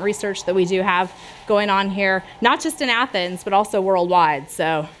the different research that we do have going on here, not just in Athens, but also worldwide.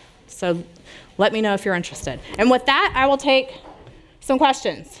 So let me know if you're interested. And with that, I will take some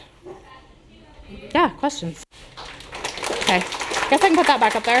questions. Yeah, questions. Okay, guess I can put that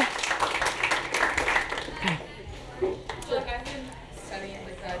back up there. Okay. So like I've been studying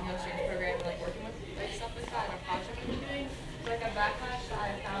like the needle exchange program and like working with like stuff like that in a project we've been doing. So like a backlash that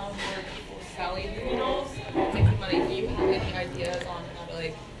I found were people selling the needles, making money. Do you have any ideas on how to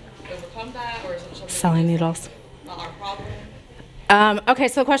like overcome that, or is it something Selling needles. not our problem? Okay,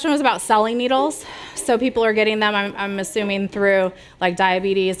 so the question was about selling needles. So people are getting them, I'm assuming, through like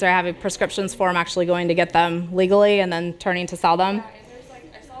diabetes. They're having prescriptions for them, actually going to get them legally and then turning to sell them. Yeah, and there's like,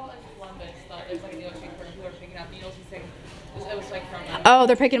 I saw in Columbus that there's like a needle exchange program, people are picking up needles and saying, it was like from Oh,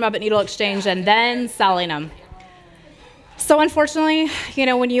 they're picking them up at needle exchange and then selling them. So unfortunately, you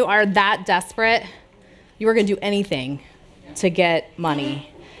know, when you are that desperate, you are going to do anything to get money.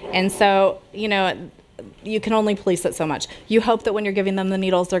 And so, you know, you can only police it so much. You hope that when you're giving them the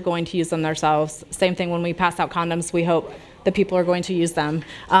needles, they're going to use them themselves. Same thing when we pass out condoms, we hope that people are going to use them.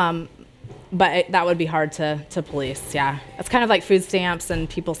 But that would be hard to police, yeah. It's kind of like food stamps and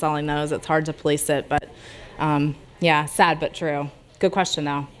people selling those. It's hard to police it, but yeah, sad but true. Good question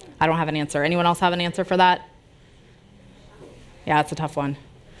though. I don't have an answer. Anyone else have an answer for that? Yeah, it's a tough one.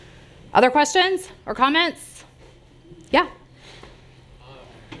 Other questions or comments? Yeah.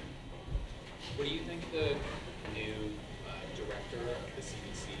 What do you think the new director of the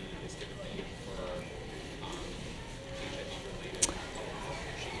CDC is going to be for HIV-related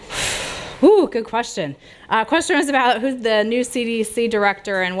Ooh, good question. Question is about who's the new CDC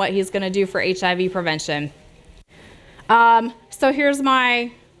director and what he's going to do for HIV prevention. So here's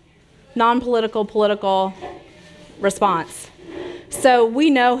my non-political, political response. So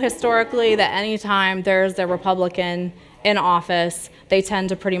we know historically that anytime there's a Republican in office, they tend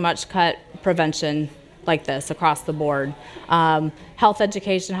to pretty much cut prevention like this across the board. Health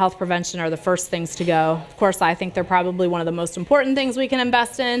education, health prevention are the first things to go. Of course, I think they're probably one of the most important things we can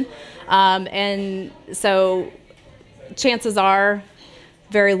invest in. And so chances are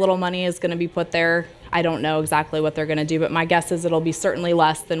very little money is going to be put there. I don't know exactly what they're going to do, but my guess is it'll be certainly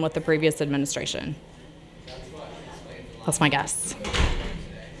less than with the previous administration. That's my guess.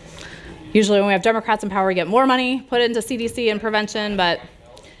 Usually when we have Democrats in power, we get more money put into CDC and prevention, but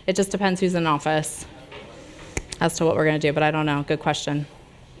it just depends who's in office as to what we're going to do, but I don't know. Good question.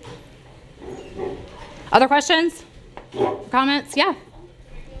 Other questions? Comments? Yeah.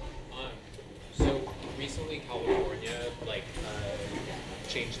 So recently California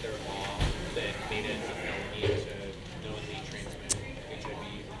changed their law that made it a felony to knowingly transmit HIV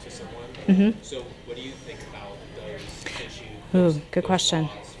to someone. Mm-hmm. So what do you think about those issues? Ooh, good question.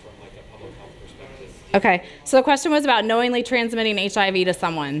 From like a public health perspective? Okay, so the question was about knowingly transmitting HIV to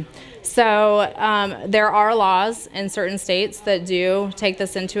someone. So there are laws in certain states that do take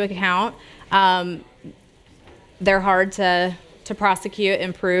this into account. They're hard to to prosecute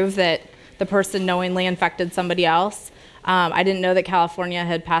and prove that the person knowingly infected somebody else. I didn't know that California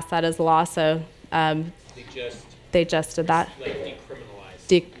had passed that as a law, so they just did that. Like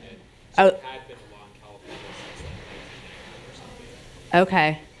decriminalized it. So it had been a law in California since like 1990 or something.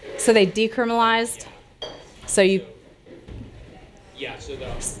 Okay, so they decriminalized. So you. Yeah. So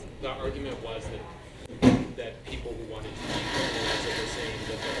the argument was that people who wanted to decriminalize it were saying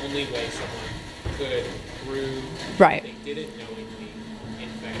that the only way someone could prove Right. they didn't knowingly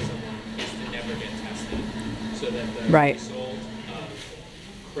infect someone is to never get tested. So that the Right. result of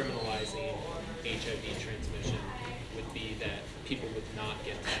criminalizing HIV transmission would be that people would not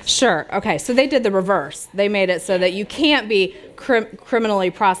get tested. Sure. Okay. So they did the reverse. They made it so that you can't be criminally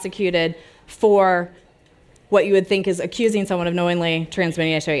prosecuted for what you would think is accusing someone of knowingly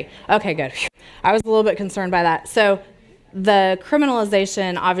transmitting HIV. Okay, good. I was a little bit concerned by that. So the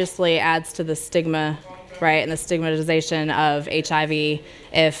criminalization obviously adds to the stigma, right, and the stigmatization of HIV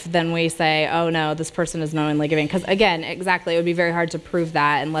if then we say, oh no, this person is knowingly giving. Because again, exactly, it would be very hard to prove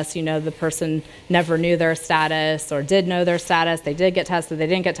that unless you know the person never knew their status or did know their status, they did get tested, they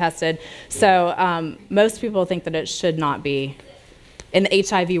didn't get tested. So most people think that it should not be, in the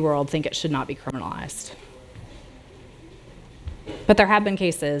HIV world, think it should not be criminalized. But there have been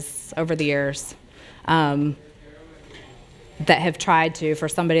cases over the years that have tried to, for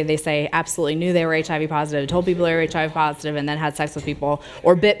somebody they say absolutely knew they were HIV positive, told people they were HIV positive, and then had sex with people,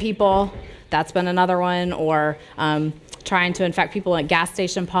 or bit people. That's been another one. Or trying to infect people at gas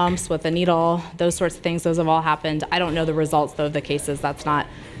station pumps with a needle. Those sorts of things, those have all happened. I don't know the results, though, of the cases. That's not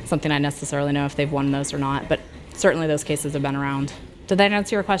something I necessarily know if they've won those or not. But certainly those cases have been around. Did that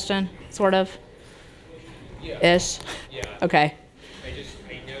answer your question, sort of? Yeah. Ish? Yeah. Okay. I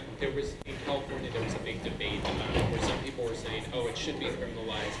know there was, in California, there was a big debate about it where some people were saying, oh, it should be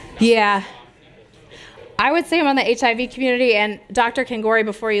criminalized. Yeah. I would say I'm on the HIV community, and Dr. Kangori,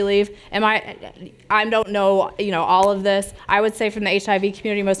 before you leave, I don't know, all of this. I would say from the HIV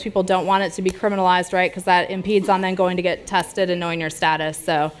community, most people don't want it to be criminalized, right? Because that impedes on then going to get tested and knowing your status.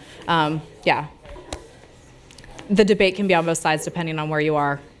 So, yeah. The debate can be on both sides depending on where you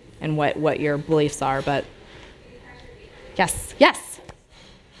are and what your beliefs are, but yes.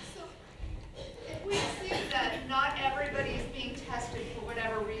 So, if we see that not everybody is being tested for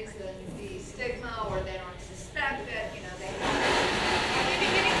whatever reason, the stigma, or they don't suspect it, they have, are we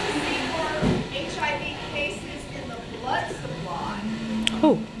beginning to see more HIV cases in the blood supply?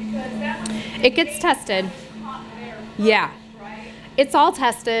 Oh, Because that was it gets tested. caught there first, Yeah. right? It's all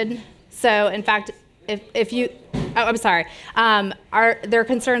tested. So, in fact, if you, I'm sorry, there are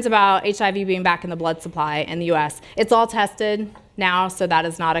concerns about HIV being back in the blood supply in the U.S. It's all tested now, so that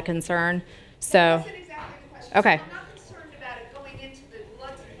is not a concern. So, That's exactly the question. Okay. So I'm not concerned about it going into the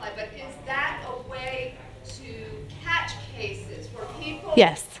blood supply, but is that a way to catch cases where people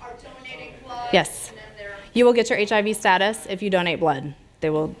Yes. are donating blood? Yes. And then they're you will get your HIV status if you donate blood. They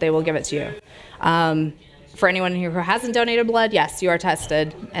will give it to you. For anyone here who hasn't donated blood, yes, you are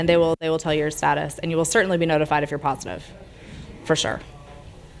tested, and they will tell you your status, and you will certainly be notified if you're positive, for sure.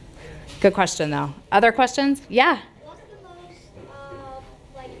 Good question, though. Other questions? Yeah. What's the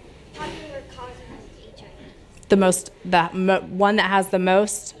most popular cause of HIV? The one that has the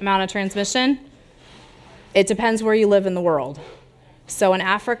most amount of transmission? It depends where you live in the world. So in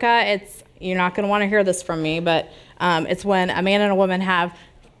Africa, you're not going to want to hear this from me, but it's when a man and a woman have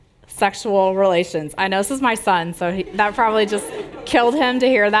sexual relations. I know this is my son, so that probably just killed him to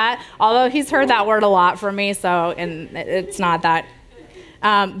hear that. Although he's heard that word a lot from me, and it's not that.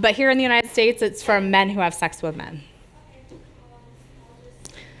 But here in the United States, it's from men who have sex with men.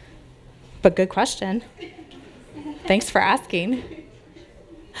 But good question. Thanks for asking.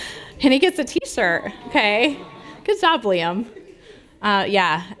 And he gets a t-shirt. Okay. Good job, Liam.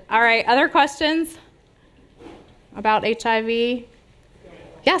 Yeah. All right. Other questions about HIV?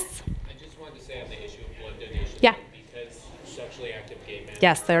 Yes. I just wanted to say on the issue of blood donation. Yeah. Because sexually active gay men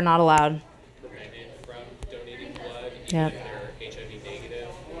Yes, they're not allowed. are prevented from donating blood, even Yep. if they're HIV negative,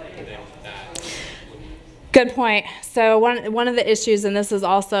 and then that would Good point. So one of the issues, and this is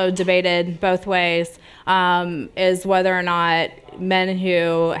also debated both ways, is whether or not men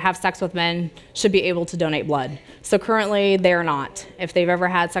who have sex with men should be able to donate blood. So currently, they're not. If they've ever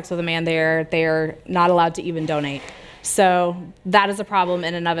had sex with a man, they're not allowed to even donate. So that is a problem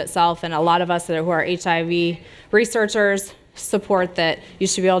in and of itself, and a lot of us who are HIV researchers support that you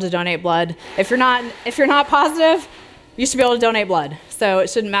should be able to donate blood. If you're not positive, you should be able to donate blood. So it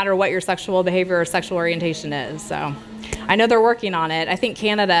shouldn't matter what your sexual behavior or sexual orientation is. So I know they're working on it. I think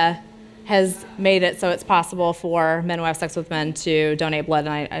Canada has made it so it's possible for men who have sex with men to donate blood,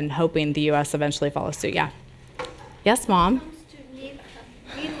 and I'm hoping the U.S. eventually follows suit. Yeah. Yes, Mom? When it comes to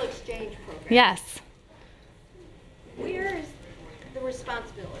Yes. Where is the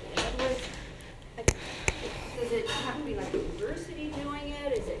responsibility? In other words, like, does it have to be like a university doing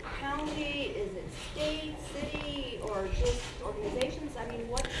it? Is it county? Is it state, city, or just organizations? I mean,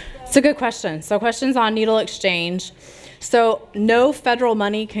 what's the... It's a good question. So questions on needle exchange. So no federal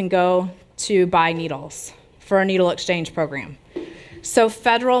money can go to buy needles for a needle exchange program. So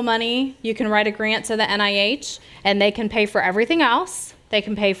federal money, you can write a grant to the NIH, and they can pay for everything else. They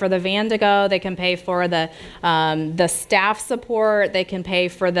can pay for the van to go. They can pay for the staff support. They can pay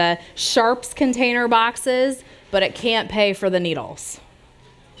for the sharps container boxes, but it can't pay for the needles.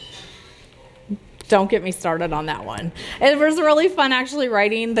 Don't get me started on that one. It was really fun actually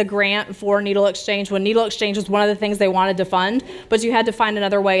writing the grant for needle exchange when needle exchange was one of the things they wanted to fund, but you had to find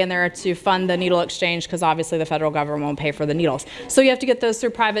another way in there to fund the needle exchange because obviously the federal government won't pay for the needles. So you have to get those through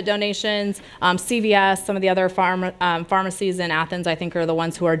private donations. CVS, some of the other pharmacies in Athens, I think, are the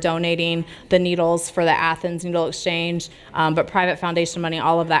ones who are donating the needles for the Athens needle exchange. But private foundation money,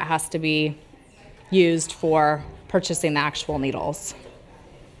 all of that has to be used for purchasing the actual needles.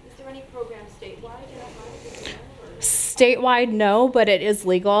 Statewide, no, but it is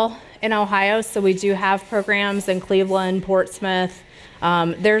legal in Ohio, so we do have programs in Cleveland, Portsmouth.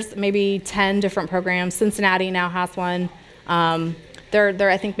 There's maybe 10 different programs. Cincinnati now has one.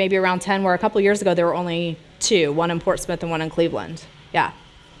 There I think maybe around 10, where a couple years ago there were only 2, one in Portsmouth and one in Cleveland. Yeah.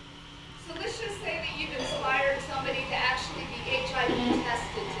 So let's just say that you've inspired somebody to actually be HIV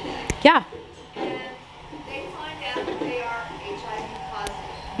tested today. Yeah. And they find out that they are HIV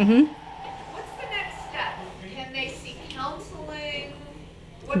positive. Mm-hmm.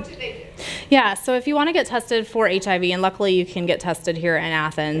 What do they do? Yeah, so if you want to get tested for HIV, and luckily you can get tested here in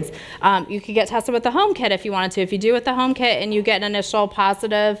Athens, you could get tested with the home kit if you wanted to. If you do with the home kit and you get an initial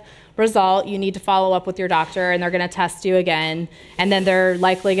positive result, you need to follow up with your doctor, and they're going to test you again, and then they're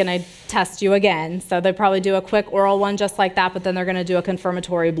likely going to test you again. So they probably do a quick oral one just like that, but then they're going to do a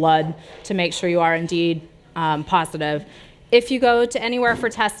confirmatory blood to make sure you are indeed positive. If you go to anywhere for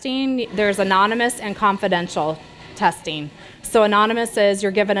testing, there's anonymous and confidential testing. So anonymous is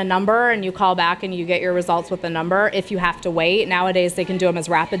you're given a number and you call back and you get your results with the number. If you have to wait, nowadays they can do them as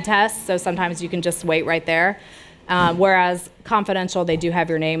rapid tests, so sometimes you can just wait right there. Whereas confidential, they do have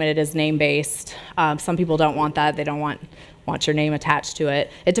your name and it is name-based. Some people don't want that. They don't want your name attached to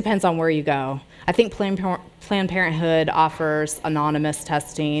it. It depends on where you go. I think Planned Parenthood offers anonymous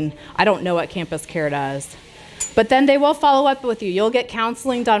testing. I don't know what Campus Care does. But then they will follow up with you. You'll get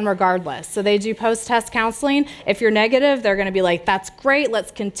counseling done regardless. So they do post-test counseling. If you're negative, they're going to be like, that's great,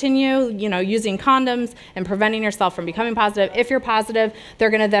 let's continue, using condoms and preventing yourself from becoming positive. If you're positive, they're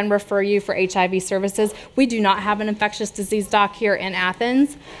going to then refer you for HIV services. We do not have an infectious disease doc here in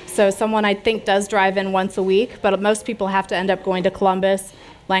Athens. So someone I think does drive in once a week, but most people have to end up going to Columbus,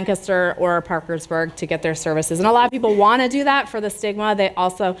 Lancaster, or Parkersburg to get their services. And a lot of people want to do that for the stigma. They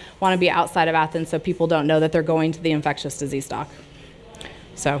also want to be outside of Athens so people don't know that they're going to the infectious disease doc.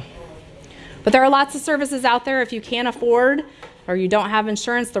 But there are lots of services out there if you can't afford or you don't have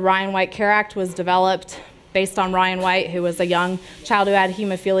insurance. The Ryan White Care Act was developed based on Ryan White, who was a young child who had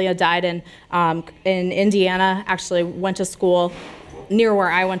hemophilia, died in Indiana, actually went to school near where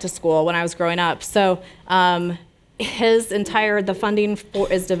I went to school when I was growing up. So the funding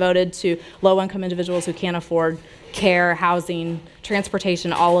is devoted to low-income individuals who can't afford care, housing,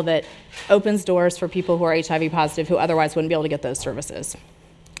 transportation, all of it. Opens doors for people who are HIV positive who otherwise wouldn't be able to get those services.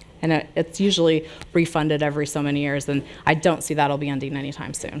 And it's usually refunded every so many years, and I don't see that'll be ending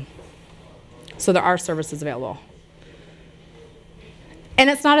anytime soon. So there are services available. And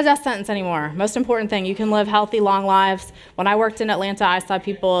it's not a death sentence anymore. Most important thing, you can live healthy, long lives. When I worked in Atlanta, I saw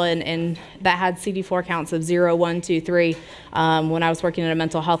people that had CD4 counts of 0, 1, 2, 3 when I was working at a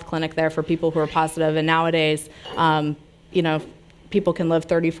mental health clinic there for people who are positive. And nowadays, people can live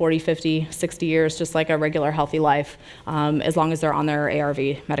 30, 40, 50, 60 years just like a regular healthy life as long as they're on their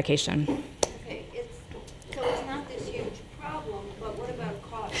ARV medication. Okay, so it's not this huge problem, but what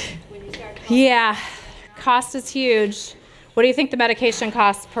about cost when you start? Yeah, cost is huge. What do you think the medication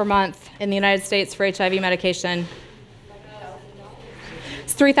costs per month in the United States for HIV medication?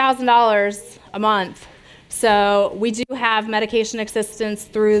 It's $3,000 a month. So we do have medication assistance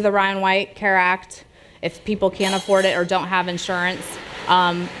through the Ryan White Care Act if people can't afford it or don't have insurance.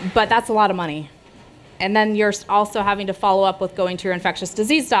 But that's a lot of money. And then you're also having to follow up with going to your infectious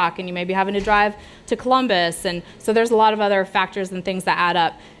disease doc, and you may be having to drive to Columbus. And so there's a lot of other factors and things that add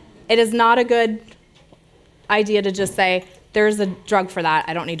up. It is not a good idea to just say, there's a drug for that,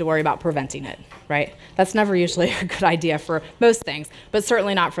 I don't need to worry about preventing it, right? That's never usually a good idea for most things, but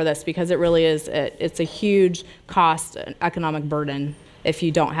certainly not for this, because it really is, it's a huge cost, economic burden if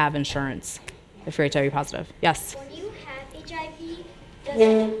you don't have insurance, if you're HIV positive. Yes? When you have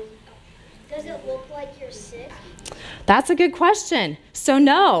HIV, does it look like you're sick? That's a good question. So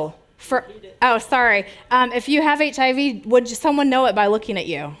no. If you have HIV, would someone know it by looking at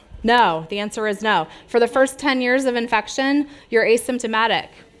you? No. The answer is no. For the first 10 years of infection, you're asymptomatic.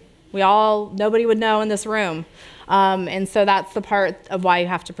 Nobody would know in this room. And so that's the part of why you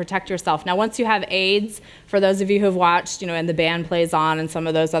have to protect yourself. Now, once you have AIDS, for those of you who have watched, and the band plays on and some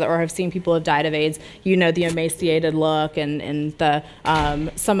of those or have seen people who have died of AIDS, the emaciated look and the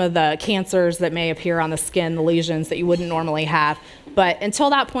some of the cancers that may appear on the skin, the lesions that you wouldn't normally have. But until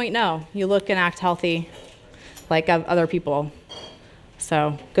that point, no, you look and act healthy like other people.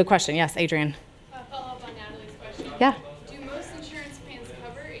 So, good question. Yes, Adrian. Follow up on Natalie's question. Yeah. Do most insurance plans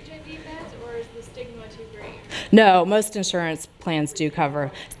cover HIV meds, or is the stigma too great? No, most insurance plans do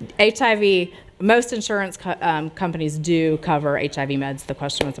cover HIV. Most insurance companies do cover HIV meds. The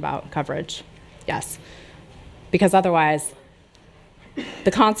question was about coverage. Yes. Because otherwise,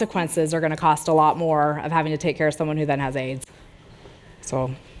 the consequences are going to cost a lot more of having to take care of someone who then has AIDS.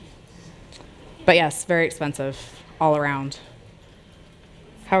 So, but yes, very expensive all around.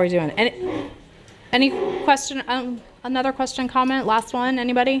 How are we doing? Any question? Another question, comment? Last one?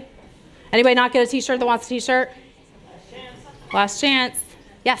 Anybody? Anybody not get a t-shirt that wants a t-shirt? Last chance.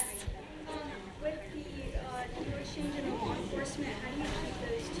 Yes? With the newer change in law enforcement, how do you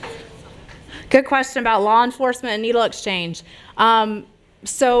keep those two? Good question about law enforcement and needle exchange.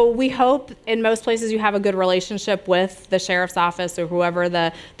 So we hope in most places you have a good relationship with the sheriff's office or whoever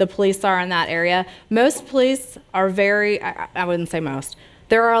the police are in that area. Most police are I wouldn't say most.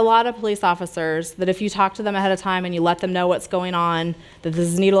 There are a lot of police officers that if you talk to them ahead of time and you let them know what's going on, that this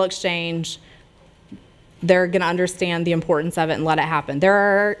is needle exchange, they're going to understand the importance of it and let it happen. There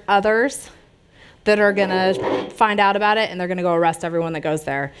are others that are going to find out about it and they're going to go arrest everyone that goes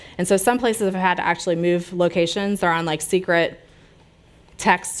there. And so some places have had to actually move locations. They're on like secret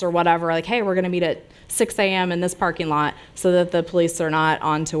texts or whatever, like, hey, we're going to meet at 6 a.m. in this parking lot so that the police are not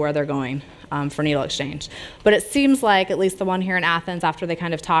on to where they're going for needle exchange. But it seems like, at least the one here in Athens, after they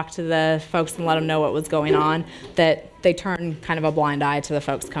kind of talked to the folks and let them know what was going on, that they turned kind of a blind eye to the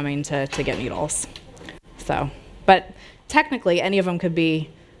folks coming to get needles. So, but technically, any of them could be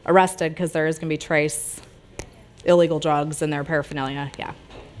arrested because there is going to be trace illegal drugs in their paraphernalia. Yeah.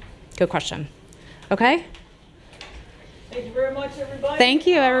 Good question. Okay? Thank you very much, everybody. Thank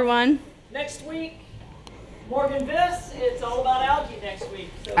you, everyone. Next week, Morgan Viss. It's all about algae next week.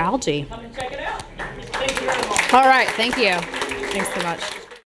 So algae. Come and check it out. Thank you very much. All right. Thank you. Thanks so much.